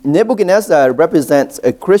Nebuchadnezzar represents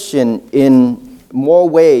a Christian in more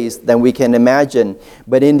ways than we can imagine.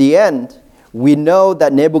 But in the end, we know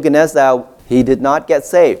that Nebuchadnezzar, he did not get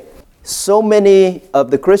saved. So many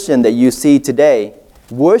of the Christians that you see today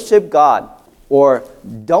worship God or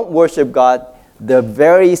don't worship God the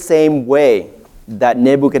very same way that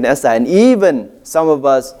Nebuchadnezzar, and even some of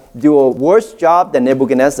us do a worse job than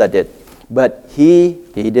Nebuchadnezzar did. But he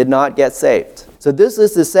did not get saved. So this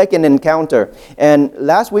is the second encounter. And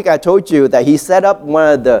last week I told you that he set up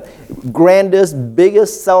one of the grandest,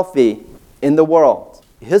 biggest selfie in the world.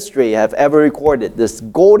 History have ever recorded, this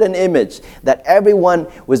golden image that everyone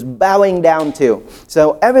was bowing down to.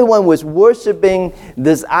 So everyone was worshiping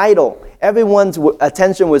this idol. Everyone's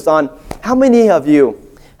attention was on. How many of you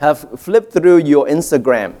have flipped through your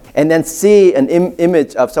Instagram and then see an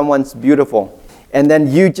image of someone's beautiful, and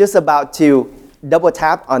then you just about to double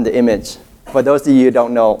tap on the image? For those of you who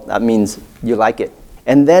don't know, that means you like it.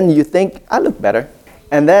 And then you think, I look better.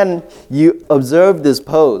 And then you observe this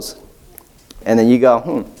pose. And then you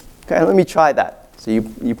go, okay, let me try that. So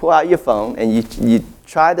you pull out your phone and you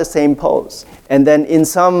try the same pose. And then in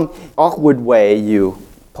some awkward way, you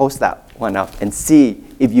post that one up and see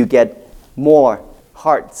if you get more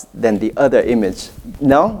hearts than the other image.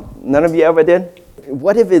 No? None of you ever did?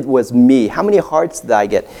 What if it was me? How many hearts did I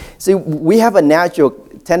get? See, we have a natural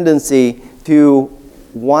tendency to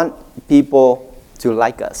want people to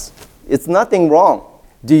like us. It's nothing wrong.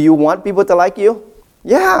 Do you want people to like you?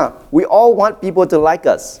 Yeah, we all want people to like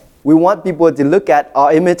us. We want people to look at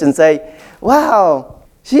our image and say, wow,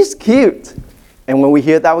 she's cute. And when we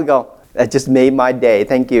hear that, we go, that just made my day.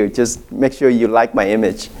 Thank you. Just make sure you like my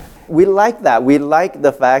image. We like that. We like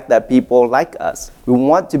the fact that people like us. We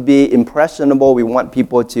want to be impressionable. We want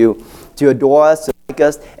people to adore us, to like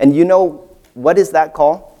us. And you know, what is that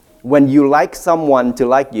called? When you like someone to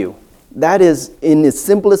like you. That is, in its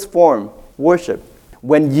simplest form, worship.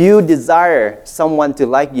 When you desire someone to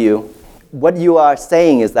like you, what you are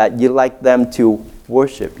saying is that you like them to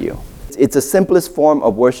worship you. It's the simplest form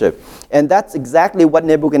of worship. And that's exactly what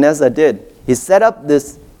Nebuchadnezzar did. He set up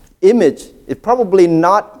this image. It's probably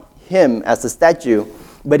not him as a statue,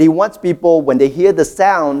 but he wants people, when they hear the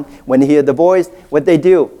sound, when they hear the voice, what they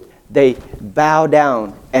do? They bow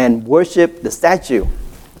down and worship the statue.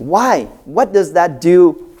 Why? What does that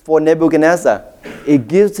do for Nebuchadnezzar? It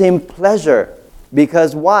gives him pleasure.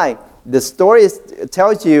 Because why? The story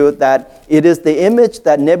tells you that it is the image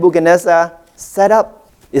that Nebuchadnezzar set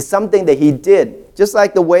up. It's something that he did. Just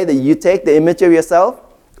like the way that you take the image of yourself,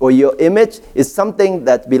 or your image is something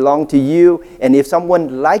that belongs to you, and if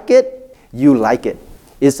someone like it, you like it.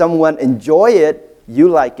 If someone enjoy it, you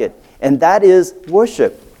like it. And that is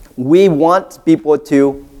worship. We want people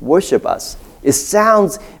to worship us. It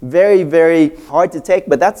sounds very, very hard to take,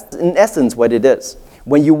 but that's in essence what it is.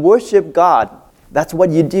 When you worship God, that's what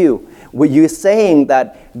you do. When you're saying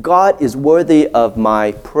that God is worthy of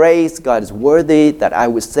my praise, God is worthy that I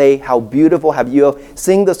would say, how beautiful. Have you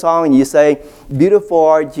sing the song and you say, beautiful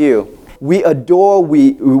are you. We adore,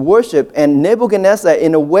 we worship. And Nebuchadnezzar,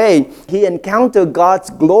 in a way, he encountered God's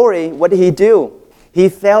glory. What did he do? He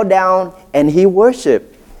fell down and he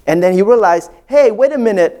worshiped. And then he realized, hey, wait a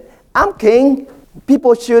minute, I'm king.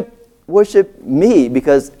 People should worship me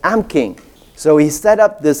because I'm king. So he set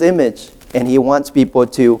up this image and he wants people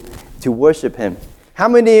to worship him. How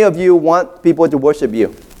many of you want people to worship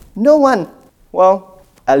you? No one. Well,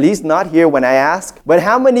 at least not here when I ask. But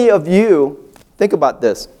how many of you, think about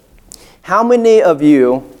this. How many of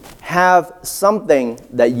you have something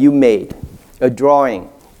that you made, a drawing,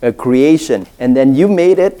 a creation, and then you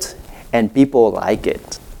made it and people like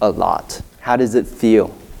it a lot? How does it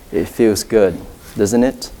feel? It feels good, doesn't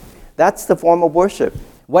it? That's the form of worship.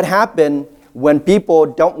 What happened when people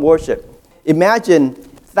don't worship? Imagine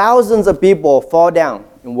thousands of people fall down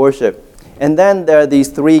in worship. And then there are these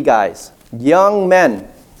three guys, young men,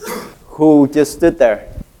 who just stood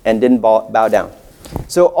there and didn't bow down.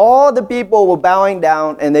 So all the people were bowing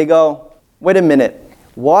down and they go, wait a minute,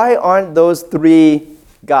 why aren't those three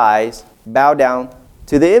guys bow down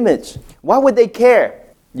to the image? Why would they care?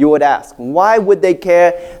 You would ask. Why would they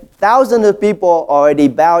care? Thousands of people already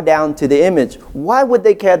bow down to the image. Why would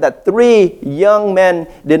they care that three young men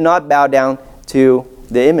did not bow down to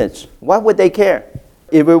the image? Why would they care?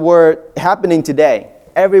 If it were happening today,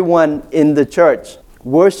 everyone in the church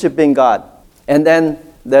worshiping God, and then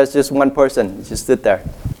there's just one person just sit there,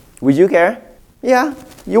 would you care? Yeah,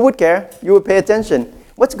 you would care. You would pay attention.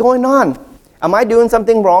 What's going on? Am I doing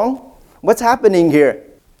something wrong? What's happening here?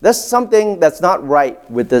 There's something that's not right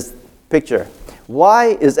with this picture.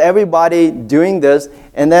 Why is everybody doing this?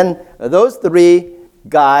 And then those three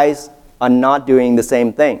guys are not doing the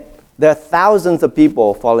same thing. There are thousands of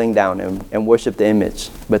people falling down and worship the image,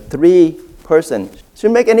 but 3 persons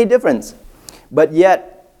shouldn't make any difference. But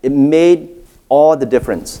yet, it made all the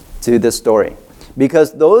difference to this story.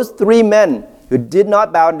 Because those 3 men who did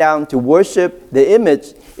not bow down to worship the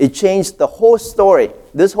image, it changed the whole story.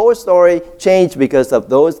 This whole story changed because of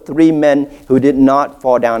those 3 men who did not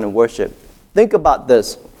fall down and worship. Think about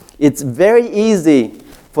this. It's very easy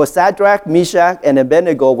for Shadrach, Meshach, and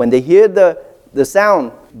Abednego, when they hear the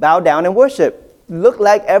sound, bow down and worship. Look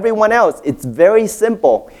like everyone else. It's very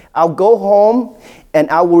simple. I'll go home and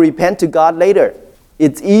I will repent to God later.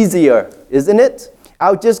 It's easier, isn't it?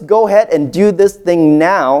 I'll just go ahead and do this thing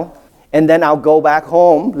now, and then I'll go back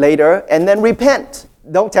home later and then repent.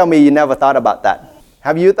 Don't tell me you never thought about that.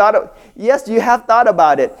 Have you thought of? Yes, you have thought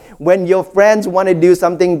about it. When your friends want to do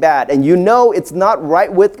something bad and you know it's not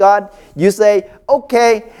right with God, you say,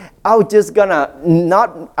 okay, I will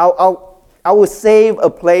save a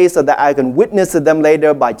place so that I can witness to them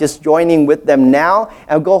later by just joining with them now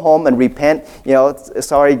and go home and repent.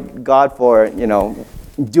 Sorry, God, for,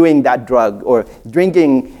 doing that drug or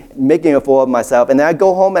drinking, making a fool of myself. And then I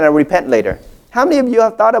go home and I repent later. How many of you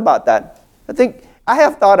have thought about that? I think I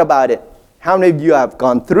have thought about it. How many of you have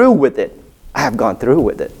gone through with it? I have gone through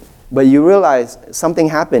with it. But you realize something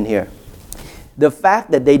happened here. The fact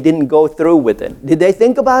that they didn't go through with it. Did they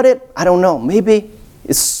think about it? I don't know. Maybe.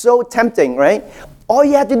 It's so tempting, right? All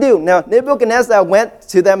you have to do. Now, Nebuchadnezzar went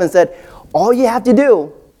to them and said, all you have to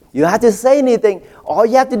do, you don't have to say anything. All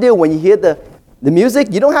you have to do when you hear the music,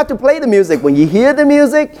 you don't have to play the music. When you hear the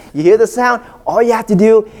music, you hear the sound, all you have to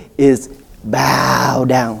do is bow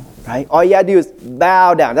down, right? All you have to do is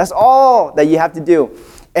bow down. That's all that you have to do.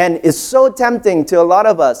 And it's so tempting to a lot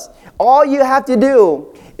of us. All you have to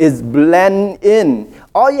do is blend in.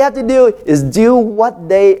 All you have to do is do what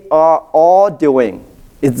they are all doing.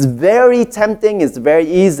 It's very tempting. It's very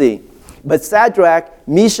easy. But Shadrach,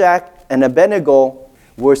 Meshach, and Abednego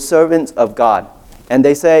were servants of God. And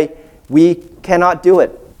they say, we cannot do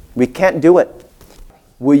it. We can't do it.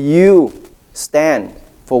 Will you stand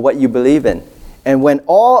for what you believe in? And when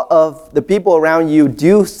all of the people around you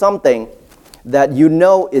do something that you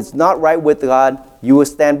know is not right with God, you will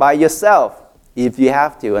stand by yourself if you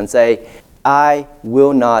have to and say, I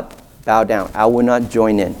will not bow down. I will not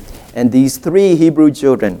join in. And these 3 Hebrew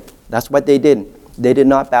children, that's what they did. They did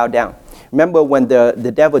not bow down. Remember when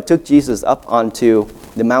the devil took Jesus up onto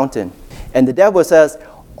the mountain. And the devil says,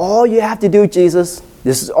 all you have to do, Jesus,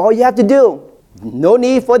 this is all you have to do. No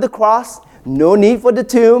need for the cross. No need for the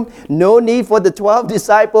tomb. No need for the 12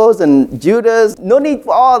 disciples and Judas. No need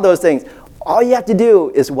for all those things. All you have to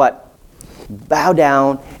do is what? Bow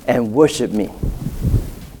down and worship me.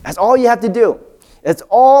 That's all you have to do. It's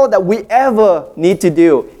all that we ever need to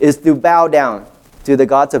do is to bow down to the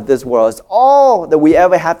gods of this world. It's all that we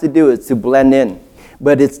ever have to do is to blend in.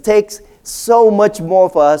 But it takes so much more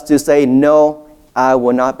for us to say, no, I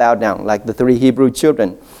will not bow down, like the 3 Hebrew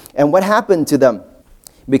children. And what happened to them?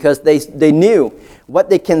 Because they knew what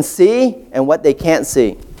they can see and what they can't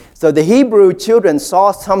see. So the Hebrew children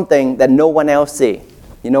saw something that no one else see.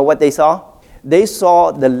 You know what they saw? They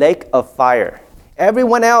saw the lake of fire.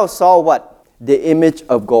 Everyone else saw what? The image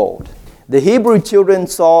of gold. The Hebrew children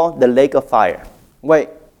saw the lake of fire. Wait,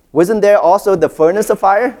 wasn't there also the furnace of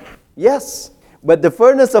fire? Yes. But the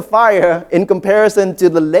furnace of fire, in comparison to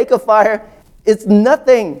the lake of fire, it's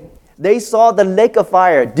nothing. They saw the lake of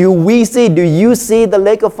fire. Do you see the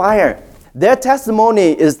lake of fire? Their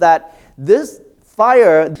testimony is that this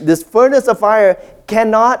fire, this furnace of fire,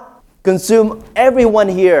 cannot consume everyone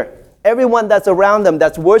here. Everyone that's around them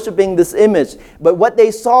that's worshiping this image. But what they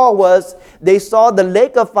saw was, they saw the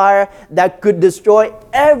lake of fire that could destroy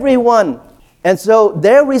everyone. And so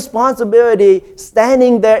their responsibility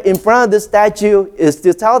standing there in front of the statue is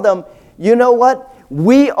to tell them, you know what?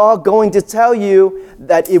 We are going to tell you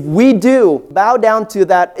that if we do bow down to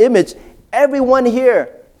that image, everyone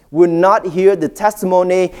here will not hear the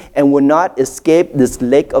testimony and will not escape this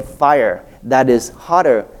lake of fire that is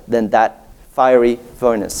hotter than that fiery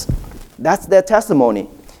furnace. That's their testimony.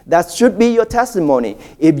 That should be your testimony.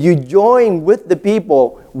 If you join with the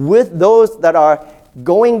people, with those that are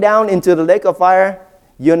going down into the lake of fire,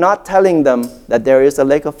 you're not telling them that there is a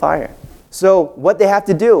lake of fire. So what they have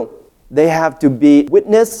to do, they have to be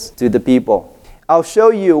witness to the people. I'll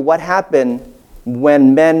show you what happened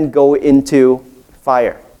when men go into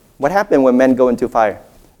fire. What happened when men go into fire?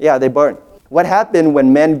 Yeah, they burn. What happened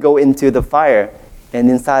when men go into the fire and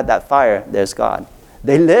inside that fire there's God?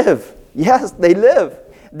 They live. Yes, they live.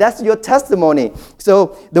 That's your testimony.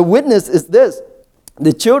 So the witness is this.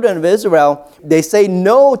 The children of Israel, they say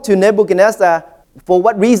no to Nebuchadnezzar. For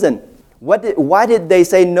what reason? Why did they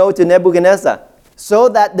say no to Nebuchadnezzar? So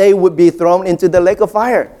that they would be thrown into the lake of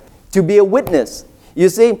fire, to be a witness. You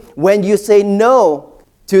see, when you say no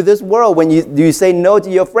to this world, when you say no to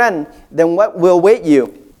your friend, then what will await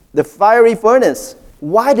you? The fiery furnace.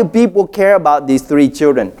 Why do people care about these three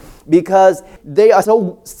children? Because they are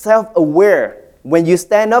so self-aware. When you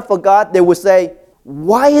stand up for God, they will say,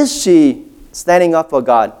 why is she standing up for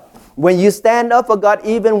God? When you stand up for God,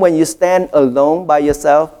 even when you stand alone by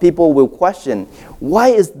yourself, people will question, why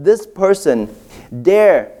is this person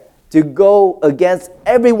dare to go against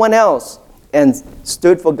everyone else and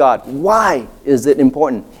stood for God? Why is it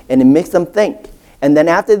important? And it makes them think. And then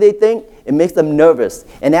after they think, it makes them nervous.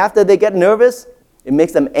 And after they get nervous, it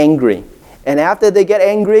makes them angry. And after they get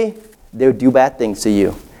angry, they'll do bad things to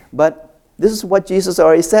you. But this is what Jesus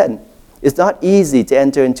already said. It's not easy to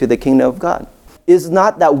enter into the kingdom of God. It's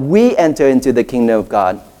not that we enter into the kingdom of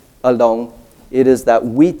God alone. It is that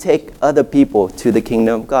we take other people to the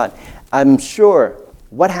kingdom of God. I'm sure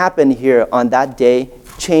what happened here on that day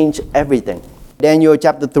changed everything. Daniel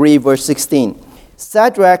chapter 3, verse 16.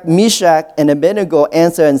 Shadrach, Meshach, and Abednego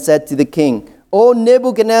answered and said to the king, O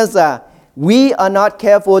Nebuchadnezzar, we are not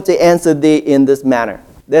careful to answer thee in this manner.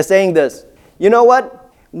 They're saying this. You know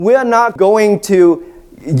what? We're not going to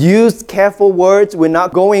use careful words. We're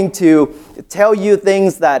not going to tell you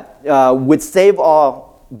things that would save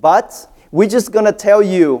all, but we're just going to tell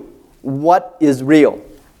you what is real.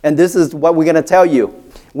 And this is what we're going to tell you.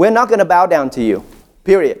 We're not going to bow down to you.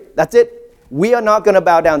 Period. That's it. We are not going to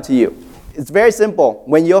bow down to you. It's very simple.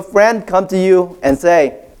 When your friend comes to you and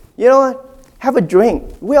say, you know what? Have a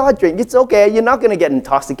drink. We all drink. It's okay. You're not going to get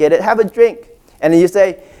intoxicated. Have a drink. And then you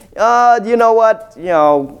say, you know what?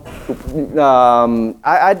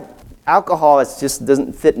 Alcohol just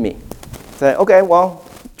doesn't fit me. Say, okay, well,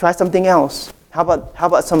 try something else. How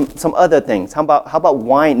about some other things? How about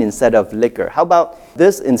wine instead of liquor? How about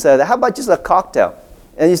this instead of that? How about just a cocktail?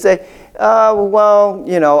 And you say,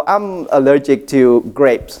 I'm allergic to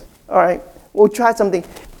grapes. All right, we'll try something.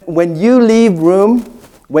 When you leave room,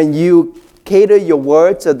 when you cater your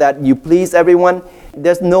words so that you please everyone,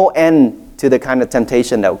 there's no end to the kind of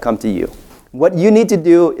temptation that will come to you. What you need to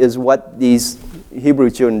do is what these Hebrew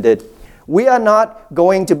children did. We are not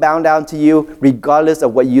going to bow down to you regardless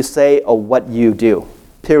of what you say or what you do,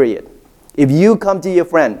 period. If you come to your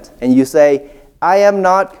friend and you say, I am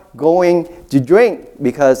not going to drink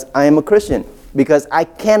because I am a Christian, because I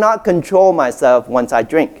cannot control myself once I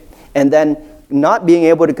drink, and then not being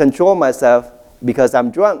able to control myself because I'm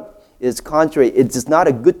drunk is contrary. It's not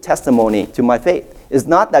a good testimony to my faith. It's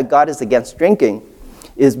not that God is against drinking.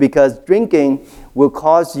 It's because drinking will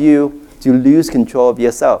cause you to lose control of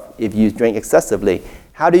yourself if you drink excessively.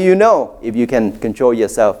 How do you know if you can control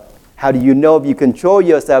yourself? How do you know if you control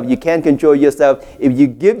yourself? You can't control yourself if you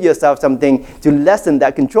give yourself something to lessen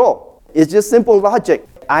that control. It's just simple logic.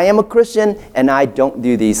 I am a Christian and I don't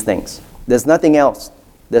do these things. There's nothing else.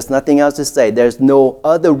 There's nothing else to say. There's no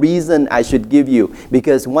other reason I should give you.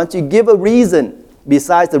 Because once you give a reason,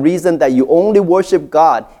 besides the reason that you only worship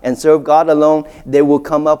God and serve God alone, they will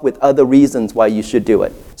come up with other reasons why you should do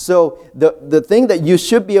it. So the thing that you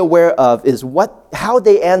should be aware of is how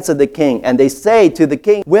they answer the king. And they say to the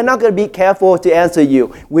king, we're not going to be careful to answer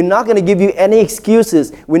you. We're not going to give you any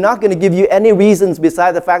excuses. We're not going to give you any reasons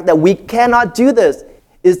besides the fact that we cannot do this.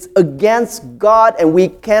 It's against God and we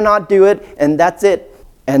cannot do it, and that's it.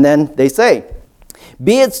 And then they say,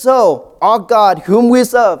 be it so, our God whom we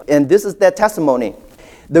serve, and this is their testimony.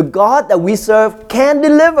 The God that we serve can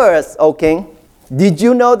deliver us, O king. Did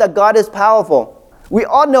you know that God is powerful? We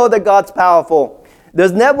all know that God's powerful.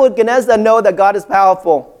 Does Nebuchadnezzar know that God is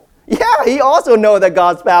powerful? Yeah, he also knows that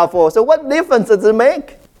God's powerful. So what difference does it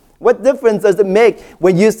make? What difference does it make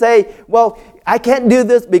when you say, well, I can't do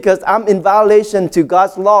this because I'm in violation to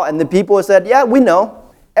God's law? And the people said, yeah, we know.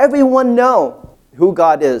 Everyone knows who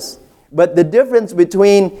God is. But the difference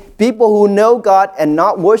between people who know God and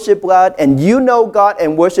not worship God, and you know God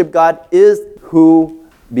and worship God, is who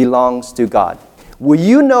belongs to God. When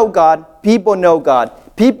you know God, people know God.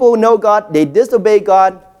 People know God, they disobey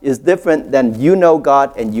God, is different than you know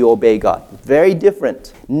God and you obey God. Very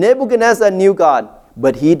different. Nebuchadnezzar knew God,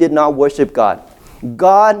 but he did not worship God.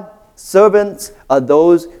 God's servants are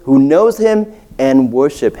those who knows him and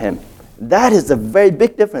worship him. That is a very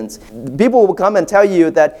big difference. People will come and tell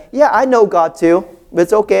you that, yeah, I know God too, but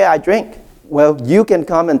it's okay, I drink. Well, you can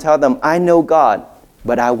come and tell them, I know God,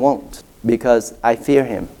 but I won't because I fear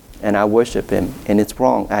him and I worship him, and it's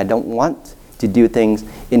wrong. I don't want to do things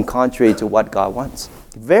in contrary to what God wants.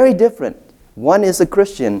 Very different. One is a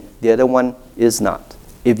Christian, the other one is not.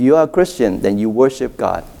 If you are a Christian, then you worship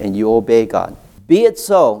God and you obey God. Be it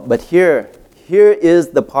so, but here is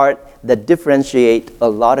the part that differentiates a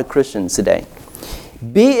lot of Christians today.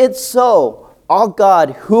 Be it so, our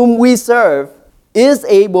God, whom we serve, is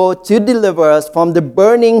able to deliver us from the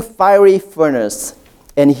burning fiery furnace,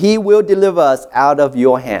 and he will deliver us out of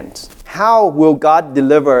your hands. How will God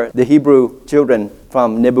deliver the Hebrew children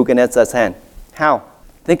from Nebuchadnezzar's hand? How?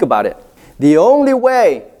 Think about it. The only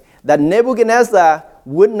way that Nebuchadnezzar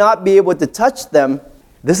would not be able to touch them,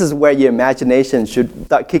 this is where your imagination should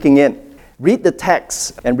start kicking in. Read the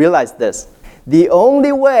text and realize this. The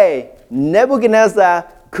only way Nebuchadnezzar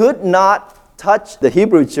could not touch the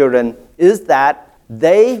Hebrew children is that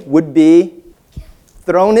they would be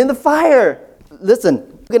thrown in the fire. Listen,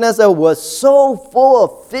 Nebuchadnezzar was so full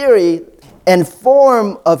of fury, and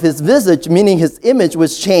form of his visage, meaning his image,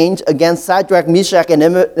 was changed against Shadrach, Meshach, and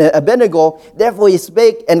Abednego. Therefore he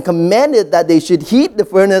spake and commanded that they should heat the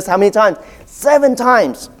furnace. How many times? 7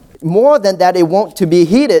 times. More than that, it won't to be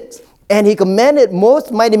heated. And he commanded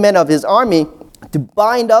most mighty men of his army to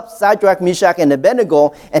bind up Shadrach, Meshach, and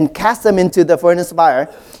Abednego and cast them into the furnace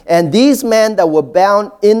fire. And these men that were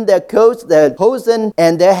bound in their coats, their hosen,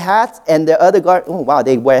 and their hats, and their other garments. Oh, wow,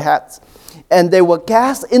 they wear hats. And they were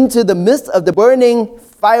cast into the midst of the burning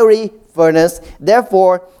fiery furnace.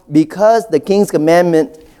 Therefore, because the king's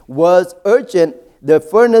commandment was urgent, the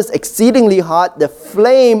furnace exceedingly hot, the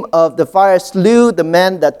flame of the fire slew the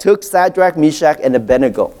men that took Shadrach, Meshach, and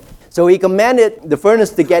Abednego. So he commanded the furnace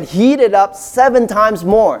to get heated up 7 times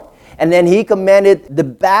more. And then he commanded the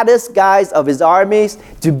baddest guys of his armies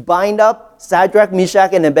to bind up Shadrach,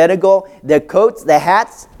 Meshach, and Abednego, their coats, their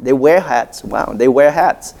hats. They wear hats. Wow, they wear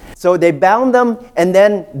hats. So they bound them, and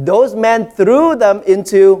then those men threw them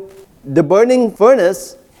into the burning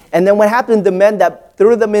furnace. And then what happened to the men that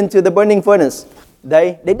threw them into the burning furnace?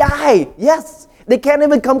 They die. Yes, they can't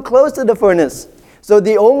even come close to the furnace. So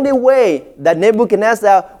the only way that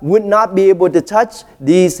Nebuchadnezzar would not be able to touch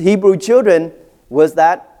these Hebrew children was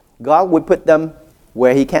that God would put them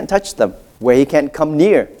where he can't touch them, where he can't come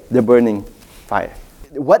near the burning fire.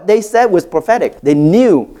 What they said was prophetic. They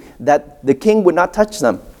knew that the king would not touch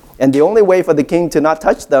them. And the only way for the king to not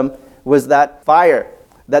touch them was that fire,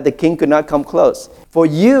 that the king could not come close. For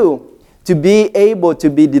you to be able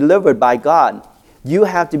to be delivered by God, you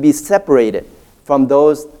have to be separated from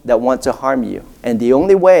those that want to harm you. And the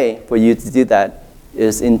only way for you to do that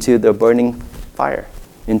is into the burning fire,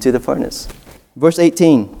 into the furnace. Verse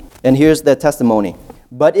 18, and here's the testimony.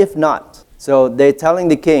 But if not, so they're telling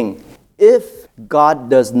the king, if God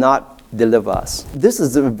does not deliver us. This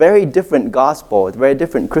is a very different gospel, a very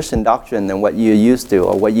different Christian doctrine than what you're used to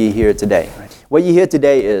or what you hear today. What you hear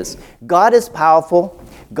today is, God is powerful,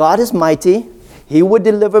 God is mighty, he would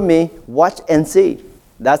deliver me, watch and see.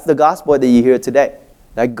 That's the gospel that you hear today.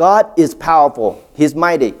 That God is powerful, he's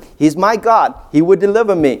mighty, he's my God, he would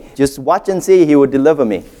deliver me. Just watch and see, he would deliver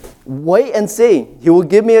me. Wait and see, he will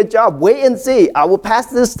give me a job. Wait and see, I will pass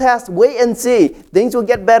this test. Wait and see, things will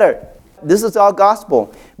get better. This is our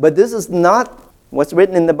gospel. But this is not what's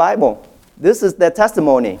written in the Bible. This is their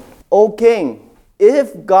testimony. O king,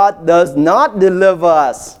 if God does not deliver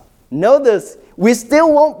us, know this, we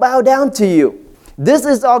still won't bow down to you. This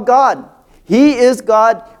is our God. He is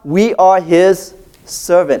God. We are his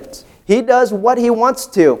servant. He does what he wants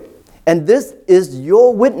to. And this is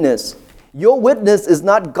your witness. Your witness is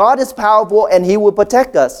not God is powerful and he will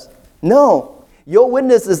protect us. No. Your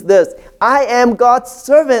witness is this. I am God's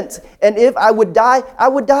servant, and if I would die, I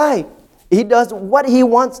would die. He does what he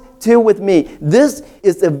wants to with me. This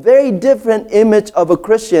is a very different image of a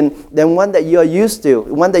Christian than one that you're used to,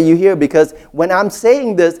 one that you hear, because when I'm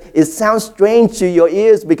saying this, it sounds strange to your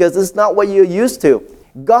ears because it's not what you're used to.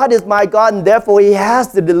 God is my God, and therefore he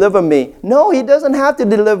has to deliver me. No, he doesn't have to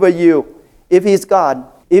deliver you if he's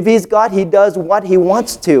God. If he's God, he does what he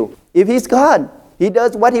wants to. If he's God, he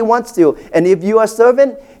does what he wants to. And if you are a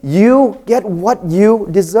servant, you get what you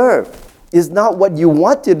deserve. It's not what you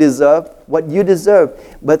want to deserve, what you deserve.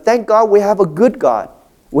 But thank God we have a good God.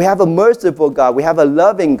 We have a merciful God. We have a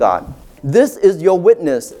loving God. This is your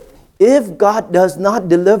witness. If God does not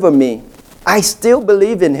deliver me, I still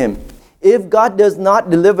believe in him. If God does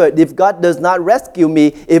not deliver, if God does not rescue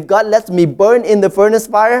me, if God lets me burn in the furnace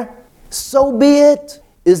fire, so be it.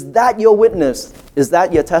 Is that your witness? Is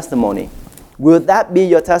that your testimony? Will that be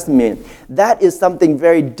your testimony? That is something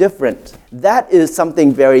very different. That is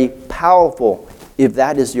something very powerful if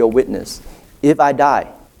that is your witness. If I die,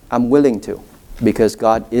 I'm willing to, because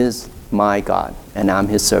God is my God and I'm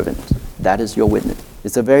his servant. That is your witness.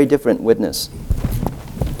 It's a very different witness.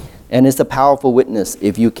 And it's a powerful witness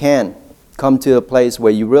if you can come to a place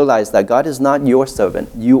where you realize that God is not your servant.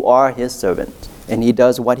 You are his servant. And he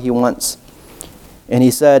does what he wants. And he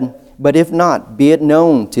said, "But if not, be it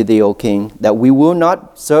known to thee, O king, that we will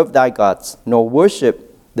not serve thy gods, nor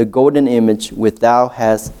worship the golden image which thou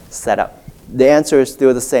hast set up." The answer is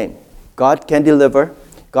still the same. God can deliver.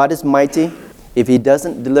 God is mighty. If he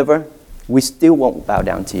doesn't deliver, we still won't bow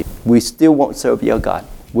down to you. We still won't serve your God.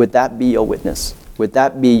 Would that be your witness? Would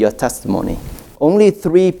that be your testimony? Only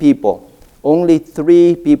three people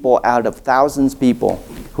out of thousands of people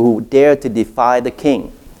who dare to defy the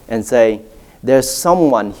king and say, there's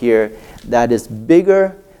someone here that is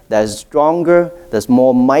bigger, that is stronger, that's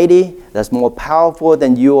more mighty, that's more powerful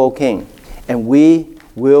than you, O king. And we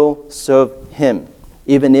will serve him.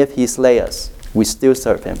 Even if he slay us, we still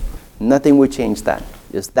serve him. Nothing will change that.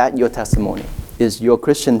 Is that your testimony? Is your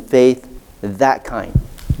Christian faith that kind?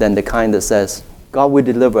 Than the kind that says, God will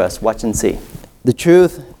deliver us, watch and see. The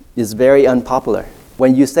truth is very unpopular.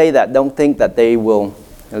 When you say that, don't think that they will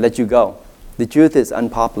let you go. The truth is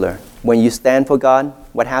unpopular. When you stand for God,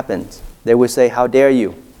 what happens? They will say, how dare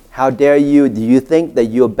you? How dare you? Do you think that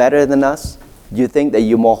you're better than us? Do you think that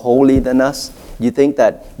you're more holy than us? Do you think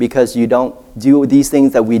that because you don't do these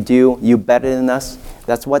things that we do, you're better than us?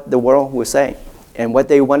 That's what the world will say. And what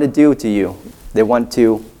they want to do to you, they want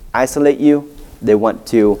to isolate you. They want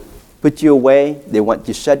to put you away. They want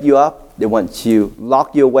to shut you up. They want to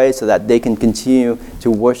lock you away so that they can continue to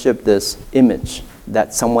worship this image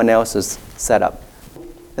that someone else has set up.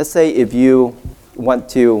 Let's say if you want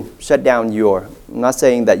to shut down your, I'm not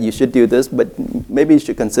saying that you should do this, but maybe you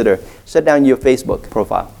should consider shut down your Facebook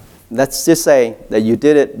profile. Let's just say that you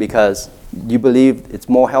did it because you believe it's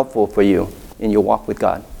more helpful for you in your walk with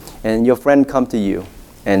God. And your friend come to you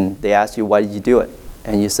and they ask you, why did you do it?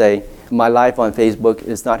 And you say, my life on Facebook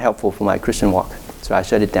is not helpful for my Christian walk, so I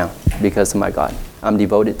shut it down because of my God. I'm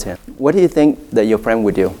devoted to him. What do you think that your friend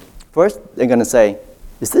would do? First, they're going to say,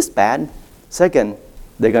 is this bad? Second,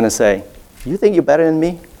 they're going to say, you think you're better than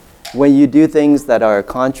me? When you do things that are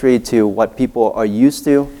contrary to what people are used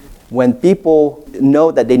to, when people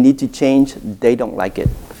know that they need to change, they don't like it.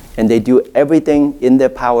 And they do everything in their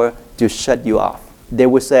power to shut you off. They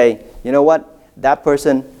will say, you know what? That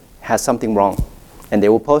person has something wrong. And they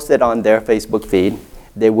will post it on their Facebook feed.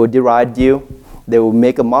 They will deride you. They will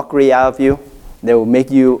make a mockery out of you. They will make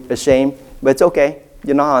you ashamed. But it's okay.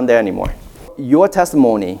 You're not on there anymore. Your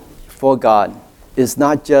testimony for God is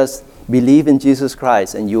not just believe in Jesus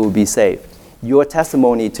Christ and you will be saved. Your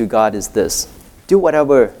testimony to God is this. Do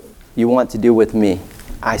whatever you want to do with me.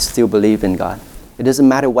 I still believe in God. It doesn't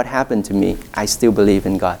matter what happened to me. I still believe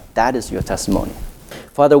in God. That is your testimony.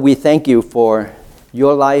 Father, we thank you for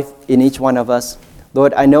your life in each one of us.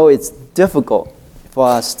 Lord, I know it's difficult for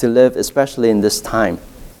us to live, especially in this time.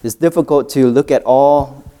 It's difficult to look at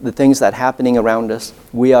all the things that are happening around us.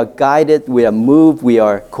 We are guided, we are moved, we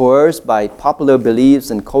are coerced by popular beliefs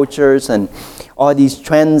and cultures and all these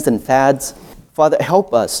trends and fads. Father,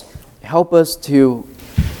 help us. Help us to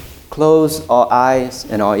close our eyes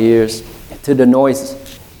and our ears to the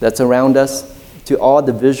noise that's around us, to all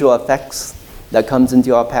the visual effects that comes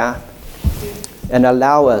into our path. And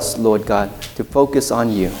allow us, Lord God, to focus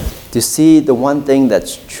on you, to see the one thing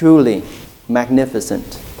that's truly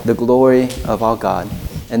magnificent, the glory of our God.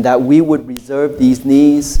 And that we would reserve these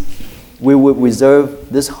knees, we would reserve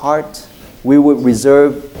this heart, we would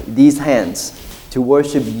reserve these hands to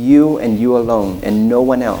worship you and you alone and no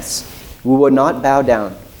one else. We will not bow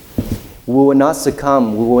down. We will not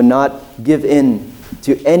succumb. We will not give in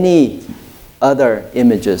to any other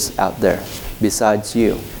images out there besides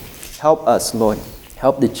you. Help us, Lord.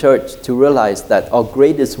 Help the church to realize that our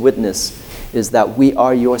greatest witness is that we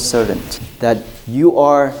are your servant, that you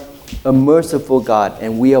are a merciful God,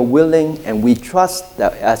 and we are willing and we trust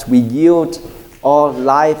that as we yield our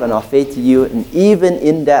life and our faith to you, and even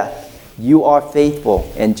in death, you are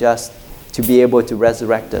faithful and just to be able to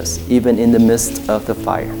resurrect us, even in the midst of the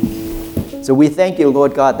fire. So we thank you,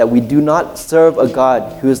 Lord God, that we do not serve a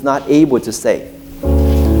God who is not able to save,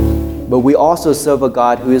 but we also serve a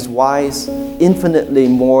God who is wise, infinitely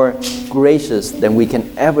more gracious than we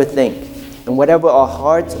can ever think. And whatever our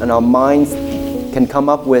hearts and our minds can come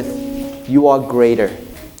up with, you are greater.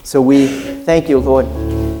 So we thank you, Lord.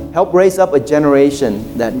 Help raise up a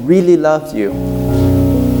generation that really loves you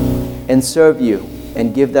and serve you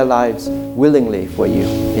and give their lives willingly for you.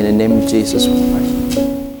 In the name of Jesus we pray.